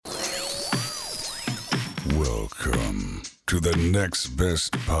Welcome to the Next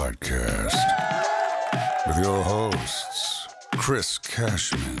Best Podcast with your hosts, Chris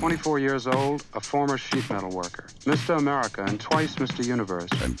Cashman. 24 years old, a former sheet metal worker, Mr. America and twice Mr. Universe.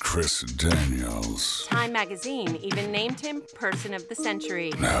 And Chris Daniels. Time magazine even named him Person of the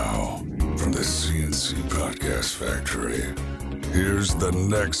Century. Now, from the CNC Podcast Factory, here's the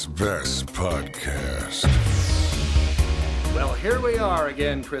Next Best Podcast. Well, here we are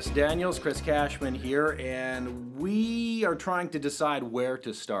again, Chris Daniels, Chris Cashman here, and we are trying to decide where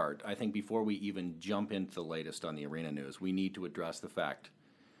to start. I think before we even jump into the latest on the arena news, we need to address the fact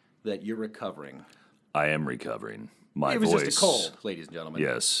that you're recovering. I am recovering. My voice. It was voice, just a cold, ladies and gentlemen.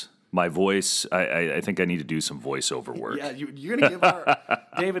 Yes. My voice, I think I need to do some voiceover work. Yeah, you're going to give our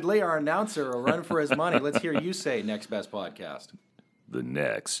David Lee, our announcer, a run for his money. Let's hear you say Next Best Podcast. The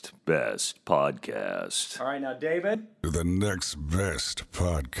Next Best Podcast. All right, now, David. The Next Best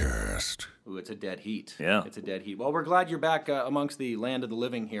Podcast. Ooh, it's a dead heat. Yeah. It's a dead heat. Well, we're glad you're back amongst the land of the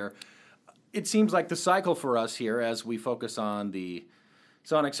living here. It seems like the cycle for us here as we focus on the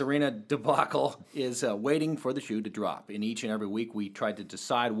Sonics Arena debacle is waiting for the shoe to drop. And each and every week we try to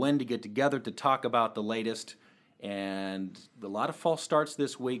decide when to get together to talk about the latest. And a lot of false starts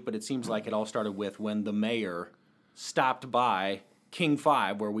this week, but it seems like it all started with when the mayor stopped by King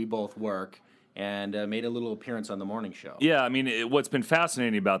 5, where we both work, and made a little appearance on the morning show. Yeah, I mean, what's been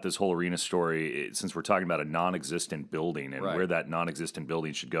fascinating about this whole arena story, since we're talking about a non-existent building and where that non-existent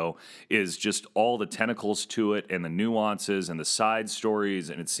building should go, is just all the tentacles to it and the nuances and the side stories.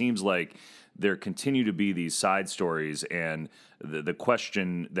 And it seems like there continue to be these side stories. And the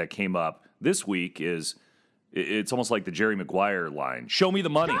question that came up this week is, it's almost like the Jerry Maguire line, show me the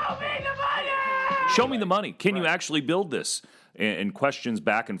money. Show me the money! Show me the money. Can you actually build this? And questions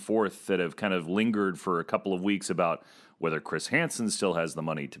back and forth that have kind of lingered for a couple of weeks about whether Chris Hansen still has the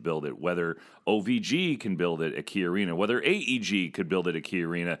money to build it, whether OVG can build it at Key Arena, whether AEG could build it at Key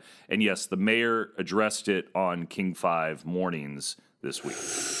Arena. And yes, the mayor addressed it on King 5 mornings this week.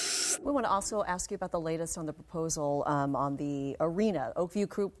 We want to also ask you about the latest on the proposal on the arena. Oakview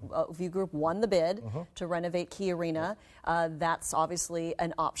Group won the bid to renovate Key Arena. That's obviously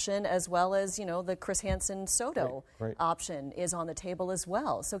an option, as well as, the Chris Hansen Soto option is on the table as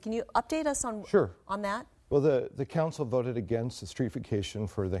well. So can you update us on on that? Well, the council voted against the streetification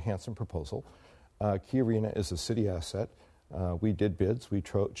for the Hansen proposal. Key Arena is a city asset. We did bids. We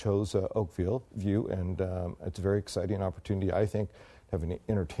chose Oakview, and it's a very exciting opportunity, I think, to have an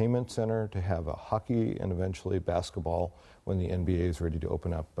entertainment center, to have a hockey and eventually basketball when the NBA is ready to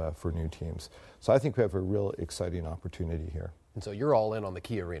open up for new teams. So I think we have a real exciting opportunity here. And so you're all in on the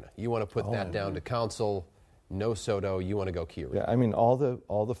Key Arena. You want to put that down to council, no Soto, you want to go Key Arena. Yeah, I mean, all the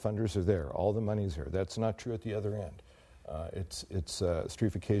funders are there, all the money's there. That's not true at the other end. It's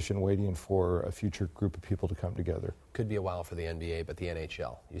streetification waiting for a future group of people to come together. Could be a while for the NBA, but the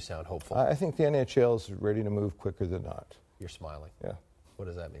NHL, you sound hopeful. I think the NHL is ready to move quicker than not. You're smiling. Yeah. What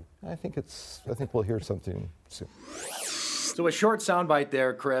does that mean? I think we'll hear something soon. So a short soundbite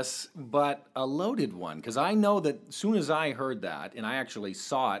there, Chris, but a loaded one, because I know that as soon as I heard that, and I actually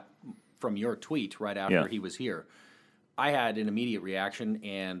saw it from your tweet right after he was here, I had an immediate reaction,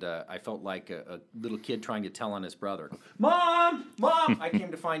 and I felt like a little kid trying to tell on his brother. Mom! Mom! I came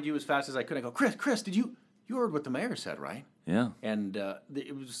to find you as fast as I could. I go, Chris, did you heard what the mayor said, right? Yeah. And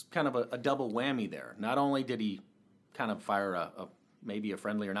it was kind of a double whammy there. Not only did he kind of fire maybe a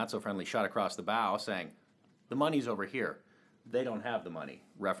friendly or not so friendly shot across the bow saying, the money's over here. They don't have the money,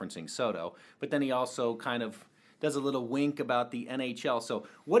 referencing Soto. But then he also kind of does a little wink about the NHL. So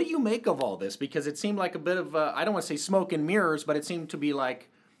what do you make of all this? Because it seemed like a bit of, I don't want to say smoke and mirrors, but it seemed to be like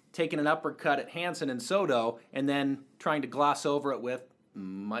taking an uppercut at Hansen and Soto and then trying to gloss over it with,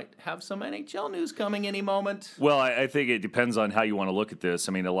 might have some NHL news coming any moment. Well, I think it depends on how you want to look at this.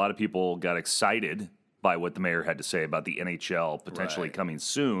 I mean, a lot of people got excited by what the mayor had to say about the NHL potentially coming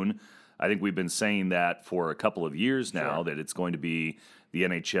soon. I think we've been saying that for a couple of years now, that it's going to be the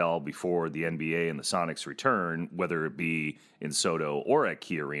NHL before the NBA and the Sonics return, whether it be in Soto or at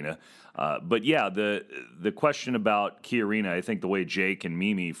Key Arena. But yeah, the question about Key Arena, I think the way Jake and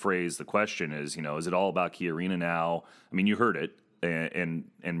Mimi phrased the question is, is it all about Key Arena now? I mean, you heard it, and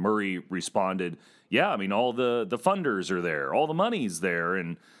Murray responded, yeah, I mean, all the funders are there, all the money's there,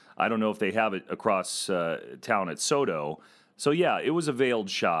 and I don't know if they have it across town at Soto. So, yeah, it was a veiled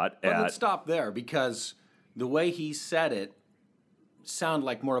shot. Let's stop there, because the way he said it sounded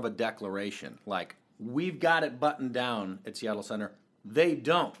like more of a declaration. Like, we've got it buttoned down at Seattle Center. They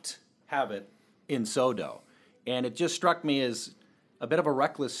don't have it in Soto. And it just struck me as a bit of a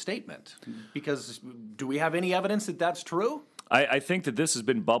reckless statement, because do we have any evidence that that's true? I think that this has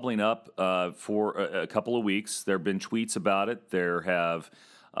been bubbling up for a couple of weeks. There have been tweets about it. There have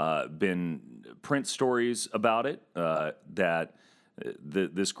been print stories about it, that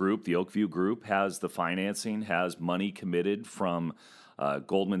this group, the Oakview Group, has the financing, has money committed from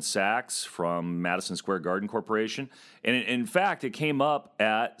Goldman Sachs, from Madison Square Garden Corporation. And in fact, it came up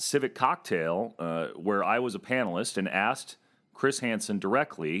at Civic Cocktail, where I was a panelist and asked Chris Hansen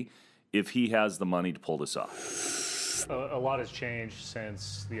directly if he has the money to pull this off. A lot has changed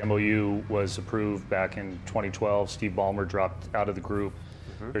since the MOU was approved back in 2012. Steve Ballmer dropped out of the group.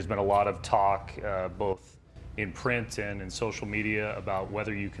 There's been a lot of talk, both in print and in social media, about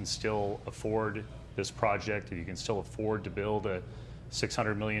whether you can still afford this project, if you can still afford to build a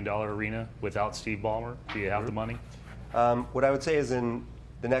 $600 million arena without Steve Ballmer. Do you have the money? What I would say is in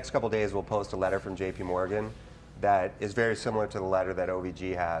the next couple of days, we'll post a letter from JP Morgan that is very similar to the letter that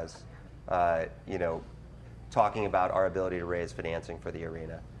OVG has, talking about our ability to raise financing for the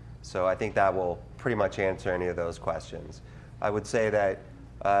arena. So I think that will pretty much answer any of those questions. I would say that,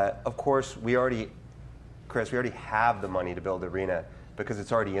 of course, Chris, we already have the money to build the arena because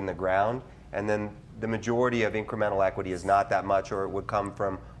it's already in the ground. And then the majority of incremental equity is not that much, or it would come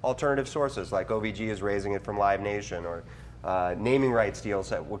from alternative sources, like OVG is raising it from Live Nation, or naming rights deals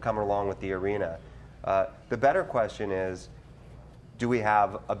that would come along with the arena. The better question is, do we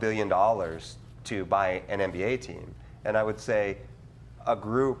have $1 billion to buy an NBA team? And I would say a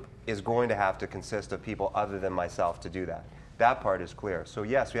group is going to have to consist of people other than myself to do that. That part is clear. So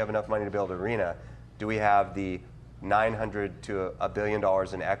yes, we have enough money to build an arena. Do we have the $900 to $1 billion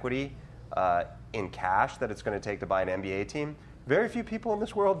in equity in cash that it's going to take to buy an NBA team? Very few people in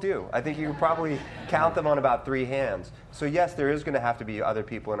this world do. I think you can probably count them on about 3 hands. So yes, there is going to have to be other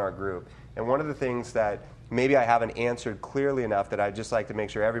people in our group. And one of the things that maybe I haven't answered clearly enough that I'd just like to make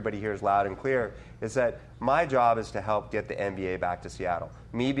sure everybody hears loud and clear is that my job is to help get the NBA back to Seattle.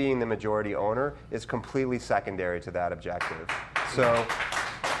 Me being the majority owner is completely secondary to that objective. So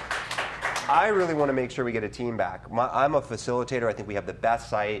I really want to make sure we get a team back. I'm a facilitator. I think we have the best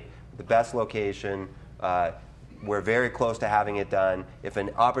site, the best location. We're very close to having it done. If an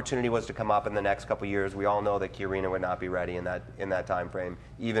opportunity was to come up in the next couple of years, we all know that Key Arena would not be ready in that time frame.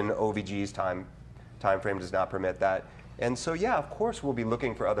 Even OVG's time frame does not permit that. And so, yeah, of course, we'll be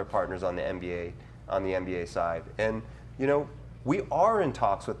looking for other partners on the NBA side. And we are in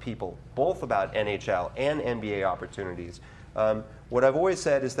talks with people both about NHL and NBA opportunities. What I've always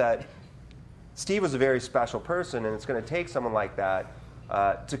said is that Steve was a very special person, and it's going to take someone like that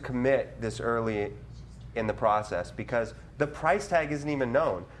to commit this early in the process, because the price tag isn't even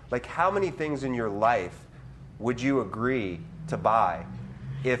known. Like, how many things in your life would you agree to buy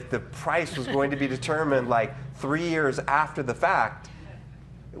if the price was going to be determined like 3 years after the fact?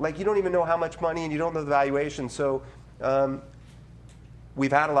 Like, you don't even know how much money and you don't know the valuation. So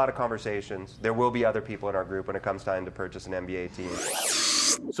we've had a lot of conversations. There will be other people in our group when it comes time to purchase an NBA team.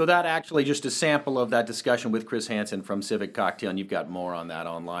 So that actually just a sample of that discussion with Chris Hansen from Civic Cocktail, and you've got more on that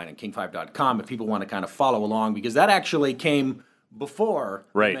online at king5.com if people want to kind of follow along, because that actually came before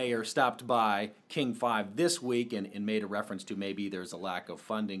the mayor stopped by King 5 this week and made a reference to maybe there's a lack of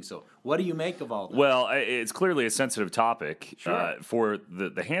funding. So what do you make of all that? Well, it's clearly a sensitive topic for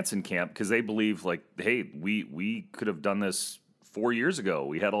the Hansen camp, because they believe, like, hey, we could have done this 4 years ago.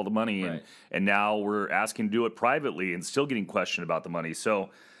 We had all the money, and now we're asking to do it privately and still getting questioned about the money. So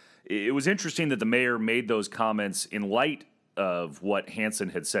it was interesting that the mayor made those comments in light of what Hansen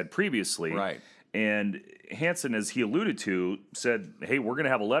had said previously. Right. And Hansen, as he alluded to, said, hey, we're going to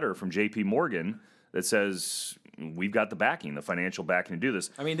have a letter from JP Morgan that says we've got the backing, the financial backing to do this.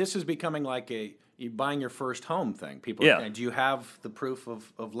 I mean, this is becoming like you buying your first home thing. People are saying, do you have the proof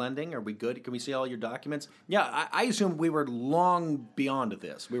of lending? Are we good? Can we see all your documents? Yeah, I assume we were long beyond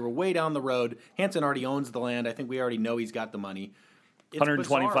this. We were way down the road. Hansen already owns the land. I think we already know he's got the money. It's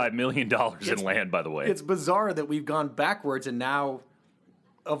 $125 million in land, by the way. It's bizarre that we've gone backwards, and now,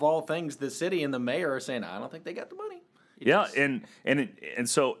 of all things, the city and the mayor are saying, I don't think they got the money. And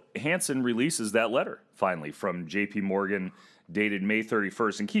so Hansen releases that letter, finally, from JP Morgan, dated May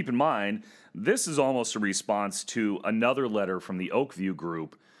 31st. And keep in mind, this is almost a response to another letter from the Oakview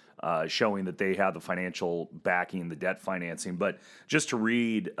Group showing that they have the financial backing, the debt financing. But just to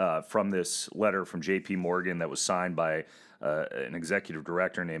read from this letter from JP Morgan that was signed by an executive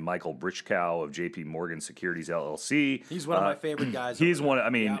director named Michael Brichkow of JP Morgan Securities LLC. He's one of my favorite guys. He's one.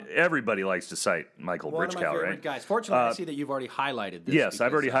 Everybody likes to cite Michael Brichkow, right? One of my favorite guys. Fortunately, I see that you've already highlighted this. Yes,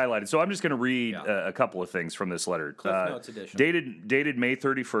 I've already highlighted. So I'm just going to read a couple of things from this letter. Cliff Notes edition. Dated May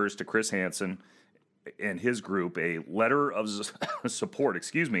 31st to Chris Hansen. and his group a letter of support,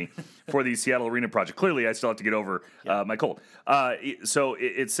 for the Seattle Arena project. Clearly, I still have to get over my cold. So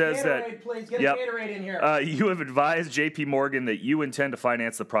it says Gatorade, that... please, get a Gatorade in here. You have advised J.P. Morgan that you intend to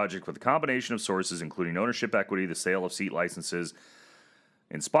finance the project with a combination of sources, including ownership equity, the sale of seat licenses,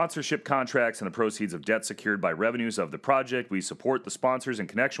 and sponsorship contracts, and the proceeds of debt secured by revenues of the project. We support the sponsors in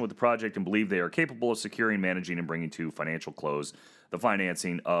connection with the project and believe they are capable of securing, managing, and bringing to financial close the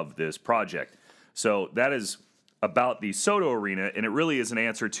financing of this project. So that is about the Soto Arena, and it really is an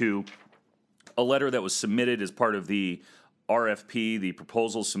answer to a letter that was submitted as part of the RFP, the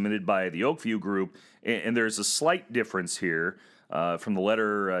proposal submitted by the Oakview Group. And there's a slight difference here from the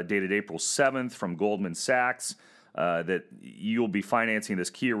letter dated April 7th from Goldman Sachs, that you'll be financing this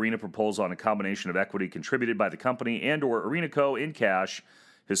Key Arena proposal on a combination of equity contributed by the company and or Arena Co. in cash,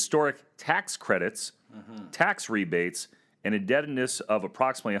 historic tax credits, tax rebates, and indebtedness of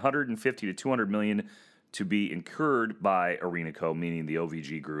approximately $150 to $200 million to be incurred by Arena Co., meaning the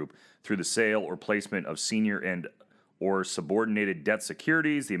OVG Group, through the sale or placement of senior and or subordinated debt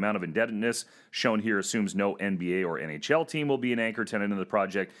securities. The amount of indebtedness shown here assumes no NBA or NHL team will be an anchor tenant in the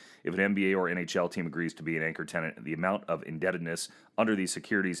project. If an NBA or NHL team agrees to be an anchor tenant, the amount of indebtedness under these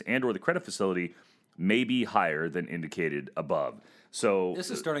securities and or the credit facility may be higher than indicated above. So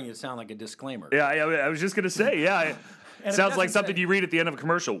this is starting to sound like a disclaimer. Yeah, I was just going to say, yeah. It sounds like something you read at the end of a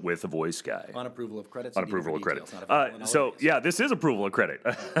commercial with a voice guy. On approval of credits. On approval of credit. This is approval of credit,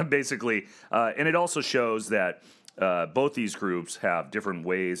 basically. And it also shows that both these groups have different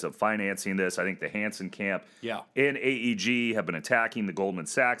ways of financing this. I think the Hansen camp and AEG have been attacking the Goldman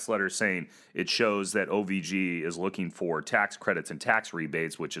Sachs letter, saying it shows that OVG is looking for tax credits and tax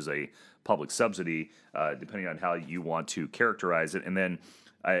rebates, which is a public subsidy, depending on how you want to characterize it. And then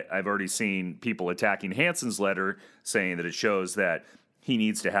I've already seen people attacking Hansen's letter, saying that it shows that he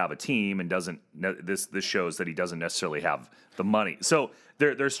needs to have a team and doesn't. This shows that he doesn't necessarily have the money. So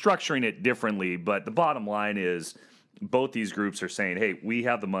they're structuring it differently. But the bottom line is, both these groups are saying, "Hey, we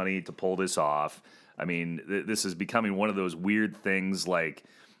have the money to pull this off." I mean, this is becoming one of those weird things, like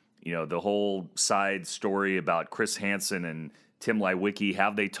the whole side story about Chris Hansen and Tim Leiweke.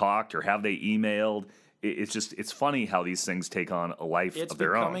 Have they talked or have they emailed? It's funny how these things take on a life of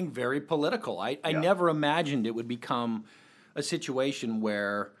their own. It's becoming very political. I never imagined it would become a situation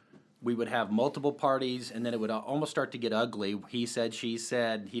where we would have multiple parties and then it would almost start to get ugly. He said, she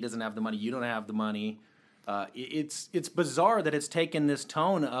said, he doesn't have the money, you don't have the money. It's bizarre that it's taken this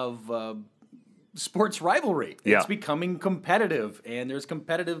tone of sports rivalry. It's becoming competitive, and there's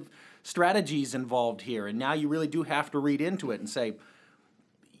competitive strategies involved here. And now you really do have to read into it and say,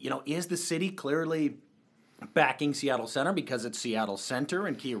 is the city clearly backing Seattle Center because it's Seattle Center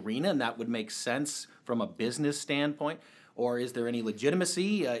and Key Arena, and that would make sense from a business standpoint? Or is there any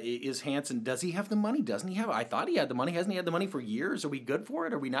legitimacy? Is Hansen, does he have the money? Doesn't he have it? I thought he had the money. Hasn't he had the money for years? Are we good for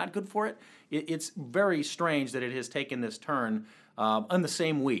it? Are we not good for it? It's very strange that it has taken this turn on the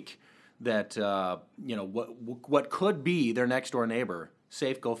same week that, what could be their next-door neighbor,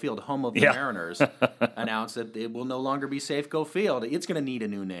 Safeco Field, home of the Mariners, announced that it will no longer be Safeco Field. It's going to need a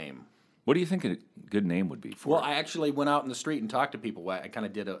new name. What do you think a good name would be for it? Well, I actually went out in the street and talked to people. I kind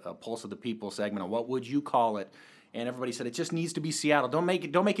of did a Pulse of the People segment on what would you call it, and everybody said it just needs to be Seattle. Don't make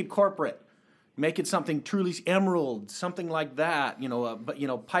it corporate. Make it something truly Emerald, something like that.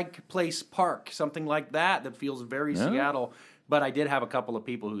 Pike Place Park, something like that feels very Seattle. But I did have a couple of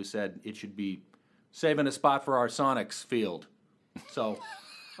people who said it should be saving a spot for our Sonics field. So,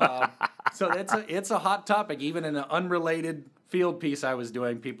 it's a hot topic. Even in an unrelated field piece I was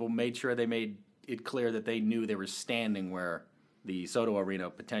doing, people made sure they made it clear that they knew they were standing where the Soto Arena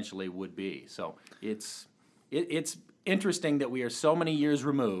potentially would be. So it's interesting that we are so many years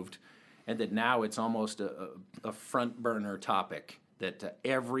removed, and that now it's almost a front burner topic that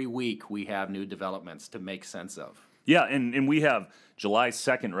every week we have new developments to make sense of. Yeah, and we have July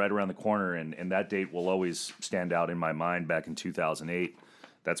 2nd right around the corner, and that date will always stand out in my mind. Back in 2008,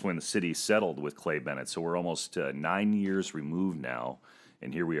 that's when the city settled with Clay Bennett. So we're almost 9 years removed now,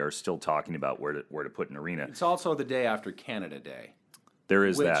 and here we are still talking about where to put an arena. It's also the day after Canada Day. There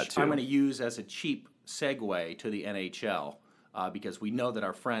is that, too. I'm going to use as a cheap segue to the NHL, because we know that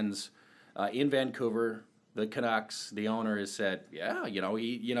our friends in Vancouver, the Canucks, the owner has said,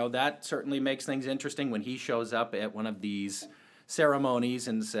 that certainly makes things interesting when he shows up at one of these ceremonies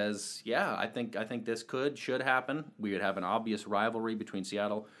and says, I think this should happen. We would have an obvious rivalry between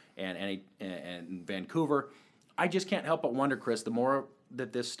Seattle and Vancouver. I just can't help but wonder, Chris, the more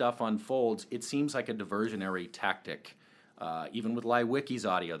that this stuff unfolds, it seems like a diversionary tactic. Even with Leiweke's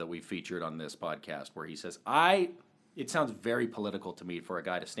audio that we featured on this podcast, where he says, I it sounds very political to me for a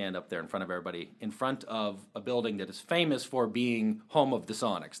guy to stand up there in front of everybody, in front of a building that is famous for being home of the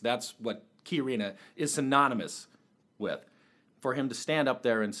Sonics. That's what Key Arena is synonymous with. For him to stand up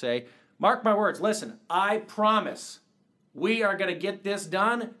there and say, mark my words, listen, I promise we are going to get this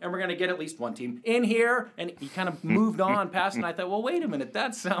done, and we're going to get at least one team in here. And he kind of moved on past, and I thought, well, wait a minute,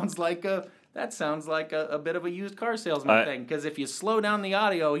 that sounds like a bit of a used car salesman thing. Because if you slow down the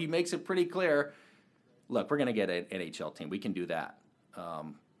audio, he makes it pretty clear. Look, we're going to get an NHL team. We can do that.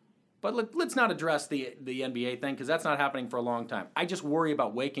 But let's not address the NBA thing, because that's not happening for a long time. I just worry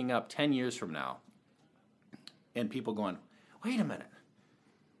about waking up 10 years from now and people going, wait a minute.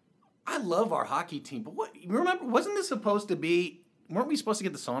 I love our hockey team, but remember, wasn't this supposed to be, weren't we supposed to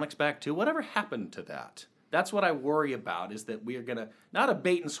get the Sonics back too? Whatever happened to that? That's what I worry about, is that we are going to, not a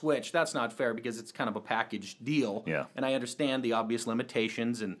bait and switch, that's not fair because it's kind of a packaged deal. Yeah. And I understand the obvious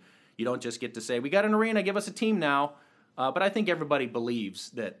limitations, and you don't just get to say, we got an arena, give us a team now. But I think everybody believes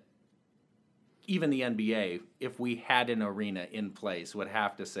that even the NBA, if we had an arena in place, would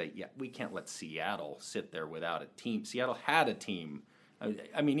have to say, yeah, we can't let Seattle sit there without a team. Seattle had a team.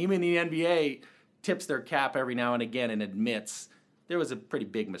 I mean, even the NBA tips their cap every now and again and admits there was a pretty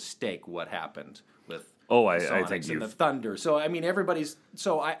big mistake what happened with the Sonics and the Thunder. So, I mean,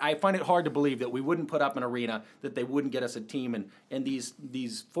 I find it hard to believe that we wouldn't put up an arena, that they wouldn't get us a team, and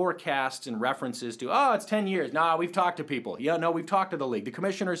these forecasts and references to, it's 10 years. Nah, we've talked to people. Yeah, no, we've talked to the league. The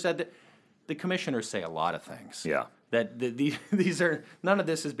commissioner said that. The commissioners say a lot of things. Yeah. That these are, none of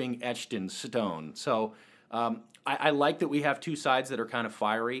this is being etched in stone. So I like that we have two sides that are kind of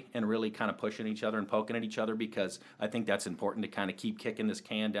fiery and really kind of pushing each other and poking at each other, because I think that's important to kind of keep kicking this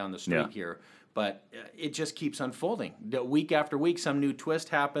can down the street here. But it just keeps unfolding. Week after week, some new twist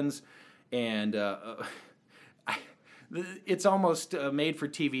happens, and it's almost a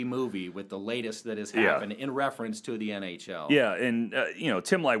made-for-TV movie with the latest that has happened in reference to the NHL. Yeah, and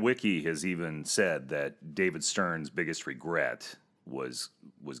Tim Lewicki has even said that David Stern's biggest regret was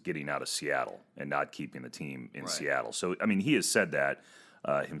getting out of Seattle and not keeping the team in Seattle. So, I mean, he has said that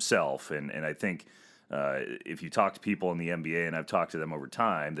himself, and I think if you talk to people in the NBA, and I've talked to them over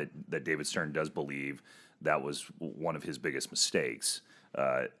time, that David Stern does believe that was one of his biggest mistakes,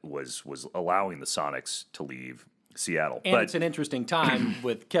 was allowing the Sonics to leave Seattle. And it's an interesting time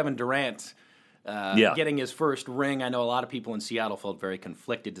with Kevin Durant getting his first ring. I know a lot of people in Seattle felt very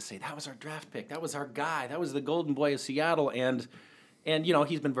conflicted to say, that was our draft pick, that was our guy, that was the golden boy of Seattle. And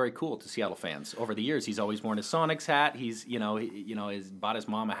he's been very cool to Seattle fans over the years. He's always worn his Sonics hat. He's he's bought his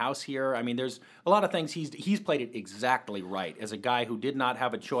mom a house here. I mean, there's a lot of things. He's played it exactly right as a guy who did not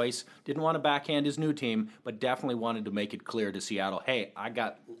have a choice, didn't want to backhand his new team, but definitely wanted to make it clear to Seattle, hey, I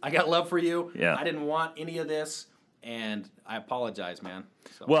got love for you. Yeah. I didn't want any of this. And I apologize, man.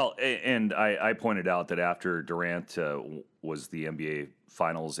 So. Well, and I pointed out that after Durant was the NBA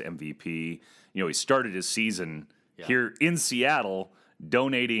Finals MVP, he started his season here in Seattle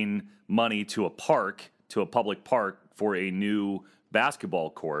donating money to a public park for a new basketball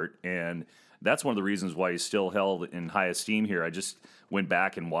court. And that's one of the reasons why he's still held in high esteem here. I just went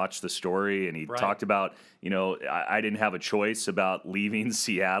back and watched the story, and he talked about, I didn't have a choice about leaving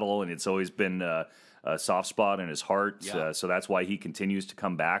Seattle, and it's always been a soft spot in his heart, so that's why he continues to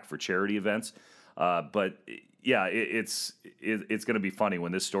come back for charity events. But it's going to be funny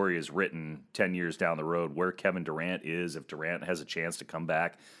when this story is written 10 years down the road, where Kevin Durant is, if Durant has a chance to come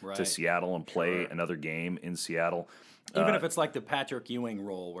back to Seattle and play another game in Seattle. Even if it's like the Patrick Ewing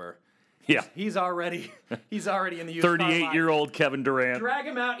role, where he's already in the 38-year-old Kevin Durant. Drag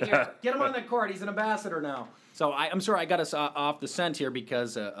him out here. Get him on the court. He's an ambassador now. So I'm sorry I got us off the scent here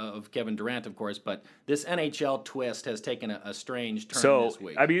because of Kevin Durant, of course, but this NHL twist has taken a strange turn this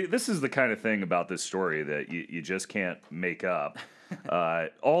week. I mean, this is the kind of thing about this story that you just can't make up.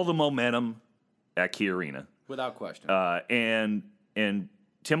 All the momentum at Key Arena. Without question. And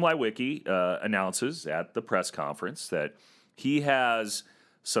Tim Lewicki announces at the press conference that he has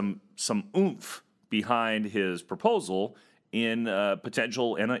some oomph behind his proposal in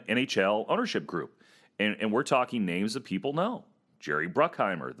potential NHL ownership group. And we're talking names that people know. Jerry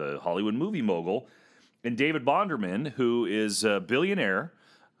Bruckheimer, the Hollywood movie mogul, and David Bonderman, who is a billionaire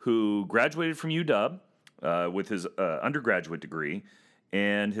who graduated from UW with his undergraduate degree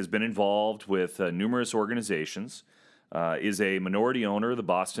and has been involved with numerous organizations, is a minority owner of the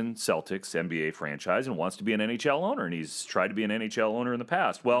Boston Celtics NBA franchise and wants to be an NHL owner, and he's tried to be an NHL owner in the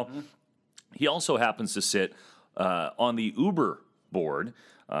past. Well, he also happens to sit on the Uber board,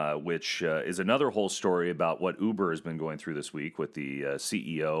 which is another whole story about what Uber has been going through this week with the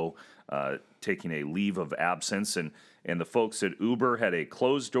CEO taking a leave of absence. And the folks at Uber had a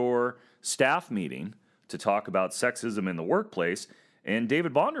closed-door staff meeting to talk about sexism in the workplace. And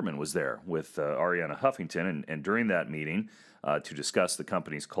David Bonderman was there with Ariana Huffington. And during that meeting, to discuss the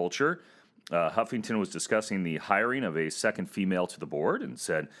company's culture, Huffington was discussing the hiring of a second female to the board and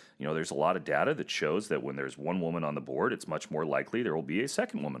said, there's a lot of data that shows that when there's one woman on the board, it's much more likely there will be a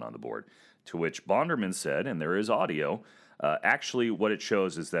second woman on the board. To which Bonderman said, and there is audio, actually what it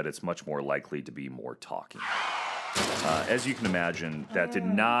shows is that it's much more likely to be more talking. As you can imagine, that did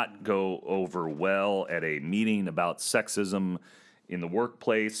not go over well at a meeting about sexism in the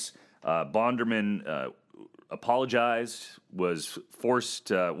workplace. Bonderman apologized, was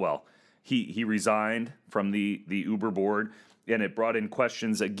forced, he resigned from the Uber board, and it brought in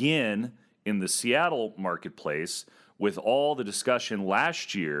questions again in the Seattle marketplace with all the discussion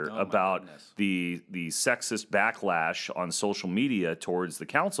last year about the sexist backlash on social media towards the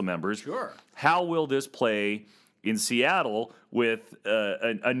council members. Sure. How will this play in Seattle with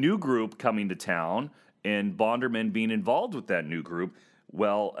a new group coming to town and Bonderman being involved with that new group?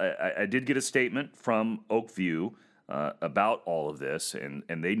 Well, I did get a statement from Oakview about all of this,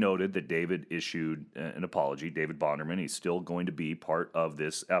 and they noted that David issued an apology. David Bonderman, he's still going to be part of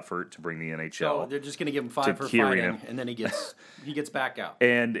this effort to bring the NHL. So they're just going to give him 5 for fighting, and then he gets back out.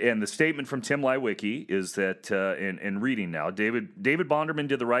 And the statement from Tim Leiweke is that, in reading now, David Bonderman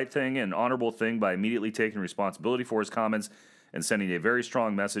did the right thing and honorable thing by immediately taking responsibility for his comments and sending a very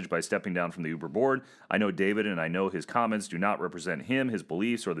strong message by stepping down from the Uber board. I know David, and I know his comments do not represent him, his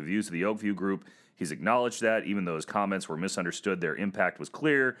beliefs, or the views of the Oakview Group. He's acknowledged that, even though his comments were misunderstood, their impact was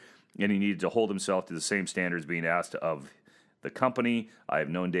clear, and he needed to hold himself to the same standards being asked of the company. I have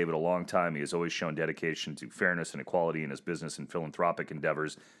known David a long time. He has always shown dedication to fairness and equality in his business and philanthropic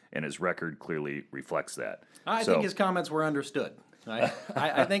endeavors, and his record clearly reflects that. I think his comments were understood. I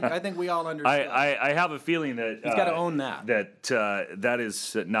think we all understand. I have a feeling that he's got to own that. That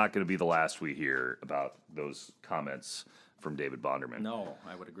is not going to be the last we hear about those comments from David Bonderman. No,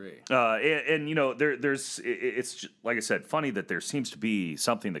 I would agree. It's like I said, funny that there seems to be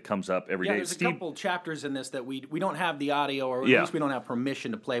something that comes up every day. There's a couple chapters in this that we don't have the audio, or at least we don't have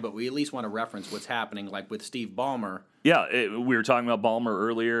permission to play, but we at least want to reference what's happening, like with Steve Ballmer. Yeah, we were talking about Ballmer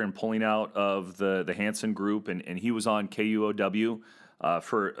earlier and pulling out of the Hansen Group, and he was on KUOW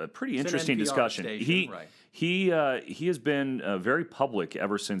for a pretty interesting discussion. He has been very public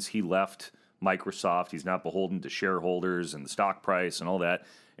ever since he left Microsoft. He's not beholden to shareholders and the stock price and all that,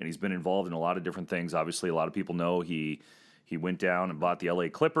 and he's been involved in a lot of different things. Obviously, a lot of people know he went down and bought the LA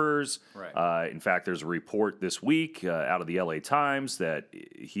Clippers. Right. In fact, there's a report this week out of the LA Times that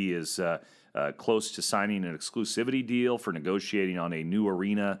he is close to signing an exclusivity deal for negotiating on a new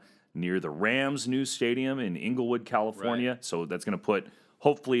arena near the Rams' new stadium in Inglewood, California. Right. So that's going to put,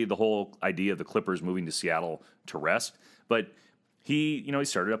 hopefully, the whole idea of the Clippers moving to Seattle to rest. But he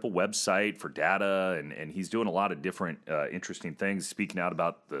started up a website for data, and he's doing a lot of different interesting things, speaking out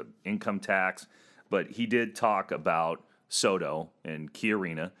about the income tax. But he did talk about Soto and Key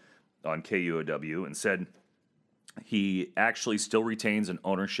Arena on KUOW and said he actually still retains an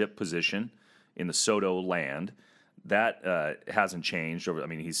ownership position in the Soto land. That hasn't changed.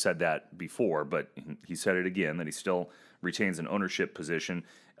 He said that before, but he said it again, that he still retains an ownership position.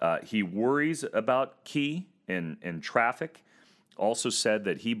 He worries about Key and traffic. Also said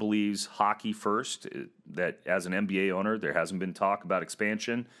that he believes hockey first, that as an NBA owner, there hasn't been talk about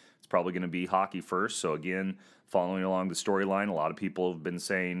expansion. It's probably going to be hockey first. So again, following along the storyline, a lot of people have been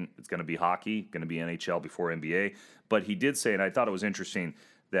saying it's going to be hockey, going to be NHL before NBA. But he did say, and I thought it was interesting,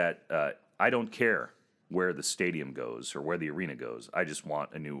 that I don't care where the stadium goes or where the arena goes. I just want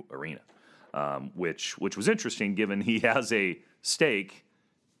a new arena, which was interesting given he has a stake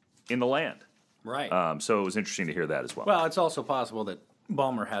in the land. Right. So it was interesting to hear that as well. Well, it's also possible that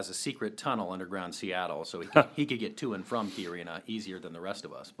Ballmer has a secret tunnel underground Seattle, so he could get to and from Key Arena easier than the rest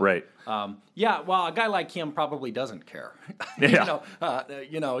of us. But, right. Well, a guy like him probably doesn't care. Yeah.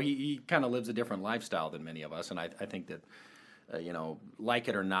 He kind of lives a different lifestyle than many of us, and I think that, like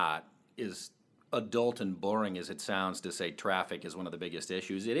it or not, is adult and boring as it sounds to say traffic is one of the biggest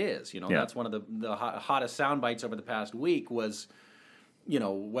issues. It is. That's one of the hottest sound bites over the past week was,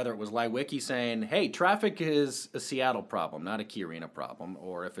 whether it was Leiweke saying, hey, traffic is a Seattle problem, not a Key Arena problem,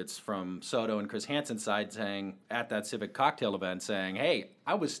 or if it's from Soto and Chris Hansen's side saying, at that Civic cocktail event, saying, hey,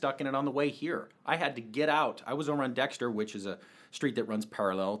 I was stuck in it on the way here. I had to get out. I was over on Dexter, which is a street that runs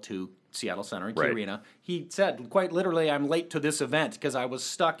parallel to Seattle Center and Key Arena. He said, quite literally, I'm late to this event because I was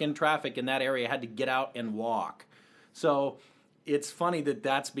stuck in traffic in that area. I had to get out and walk. So it's funny that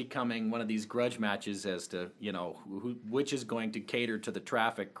that's becoming one of these grudge matches as to, which is going to cater to the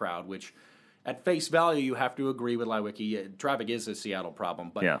traffic crowd, which at face value you have to agree with Leiweke. Traffic is a Seattle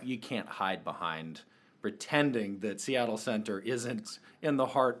problem, but you can't hide behind pretending that Seattle Center isn't in the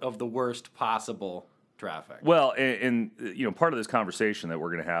heart of the worst possible traffic. Well, and part of this conversation that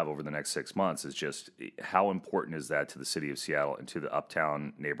we're going to have over the next 6 months is just how important is that to the city of Seattle and to the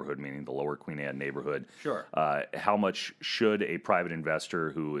uptown neighborhood, meaning the lower Queen Anne neighborhood. Sure. How much should a private investor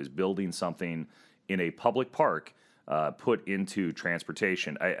who is building something in a public park put into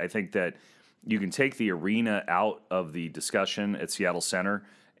transportation? I think that you can take the arena out of the discussion at Seattle Center,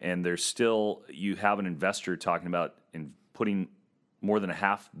 and you have an investor talking about putting more than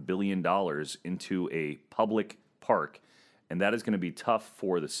 $500 million into a public park, and that is going to be tough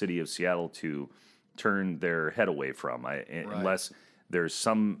for the city of Seattle to turn their head away from, unless there's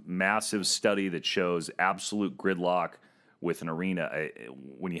some massive study that shows absolute gridlock with an arena.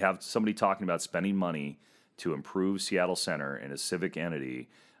 When you have somebody talking about spending money to improve Seattle Center and a civic entity,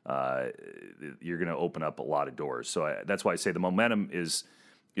 you're going to open up a lot of doors. So that's why I say the momentum is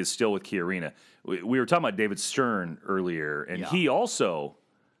still with Key Arena. We were talking about David Stern earlier, and he also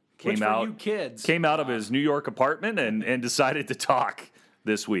came out of his New York apartment and decided to talk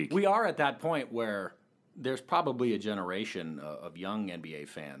this week. We are at that point where there's probably a generation of young NBA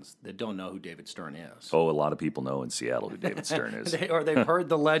fans that don't know who David Stern is. Oh, a lot of people know in Seattle who David Stern is. Or they've heard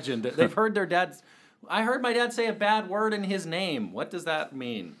the legend. They've heard their dad's. I heard my dad say a bad word in his name. What does that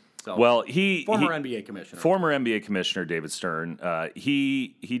mean? So, well, former NBA commissioner. Former NBA commissioner David Stern.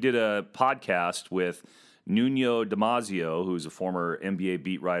 He did a podcast with Nuno Damasio, who's a former NBA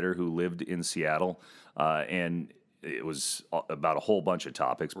beat writer who lived in Seattle, and it was about a whole bunch of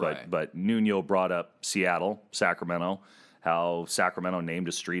topics. But Nuno brought up Seattle, Sacramento, how Sacramento named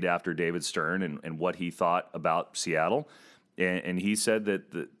a street after David Stern, and what he thought about Seattle, and he said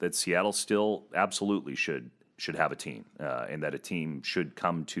that Seattle still absolutely should have a team, and that a team should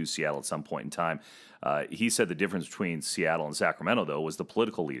come to Seattle at some point in time. He said the difference between Seattle and Sacramento, though, was the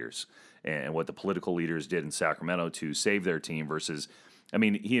political leaders and what the political leaders did in Sacramento to save their team versus,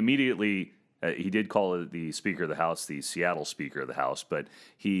 he immediately, he did call the Speaker of the House the Seattle Speaker of the House, but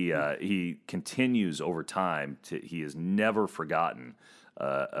he continues over time he has never forgotten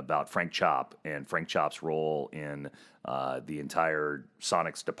about Frank Chop and Frank Chop's role in the entire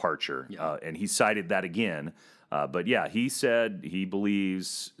Sonics departure. And he cited that again. But yeah, he said he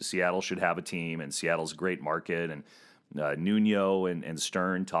believes Seattle should have a team, and Seattle's a great market. And Nuno and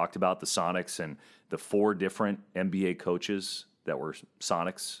Stern talked about the Sonics and the 4 different NBA coaches that were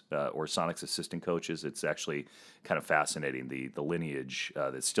Sonics or Sonics assistant coaches. It's actually kind of fascinating, the lineage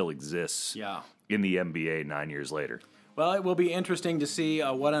that still exists in the NBA 9 years later. Well, it will be interesting to see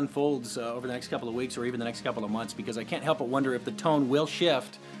what unfolds over the next couple of weeks or even the next couple of months, because I can't help but wonder if the tone will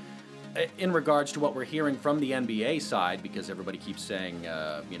shift in regards to what we're hearing from the NBA side, because everybody keeps saying,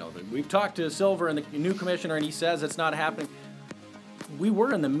 we've talked to Silver and the new commissioner, and he says it's not happening. We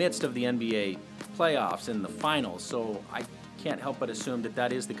were in the midst of the NBA playoffs in the finals, so I can't help but assume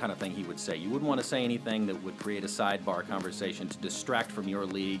that is the kind of thing he would say. You wouldn't want to say anything that would create a sidebar conversation to distract from your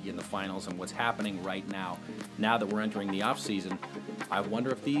league in the finals and what's happening right now. Now that we're entering the offseason, I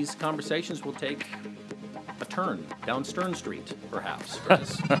wonder if these conversations will take a turn down Stern Street, perhaps.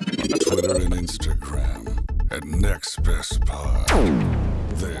 Twitter and Instagram at Next Best Pod.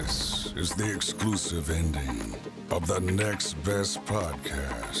 This is the exclusive ending of the Next Best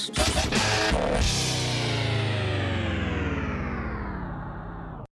Podcast.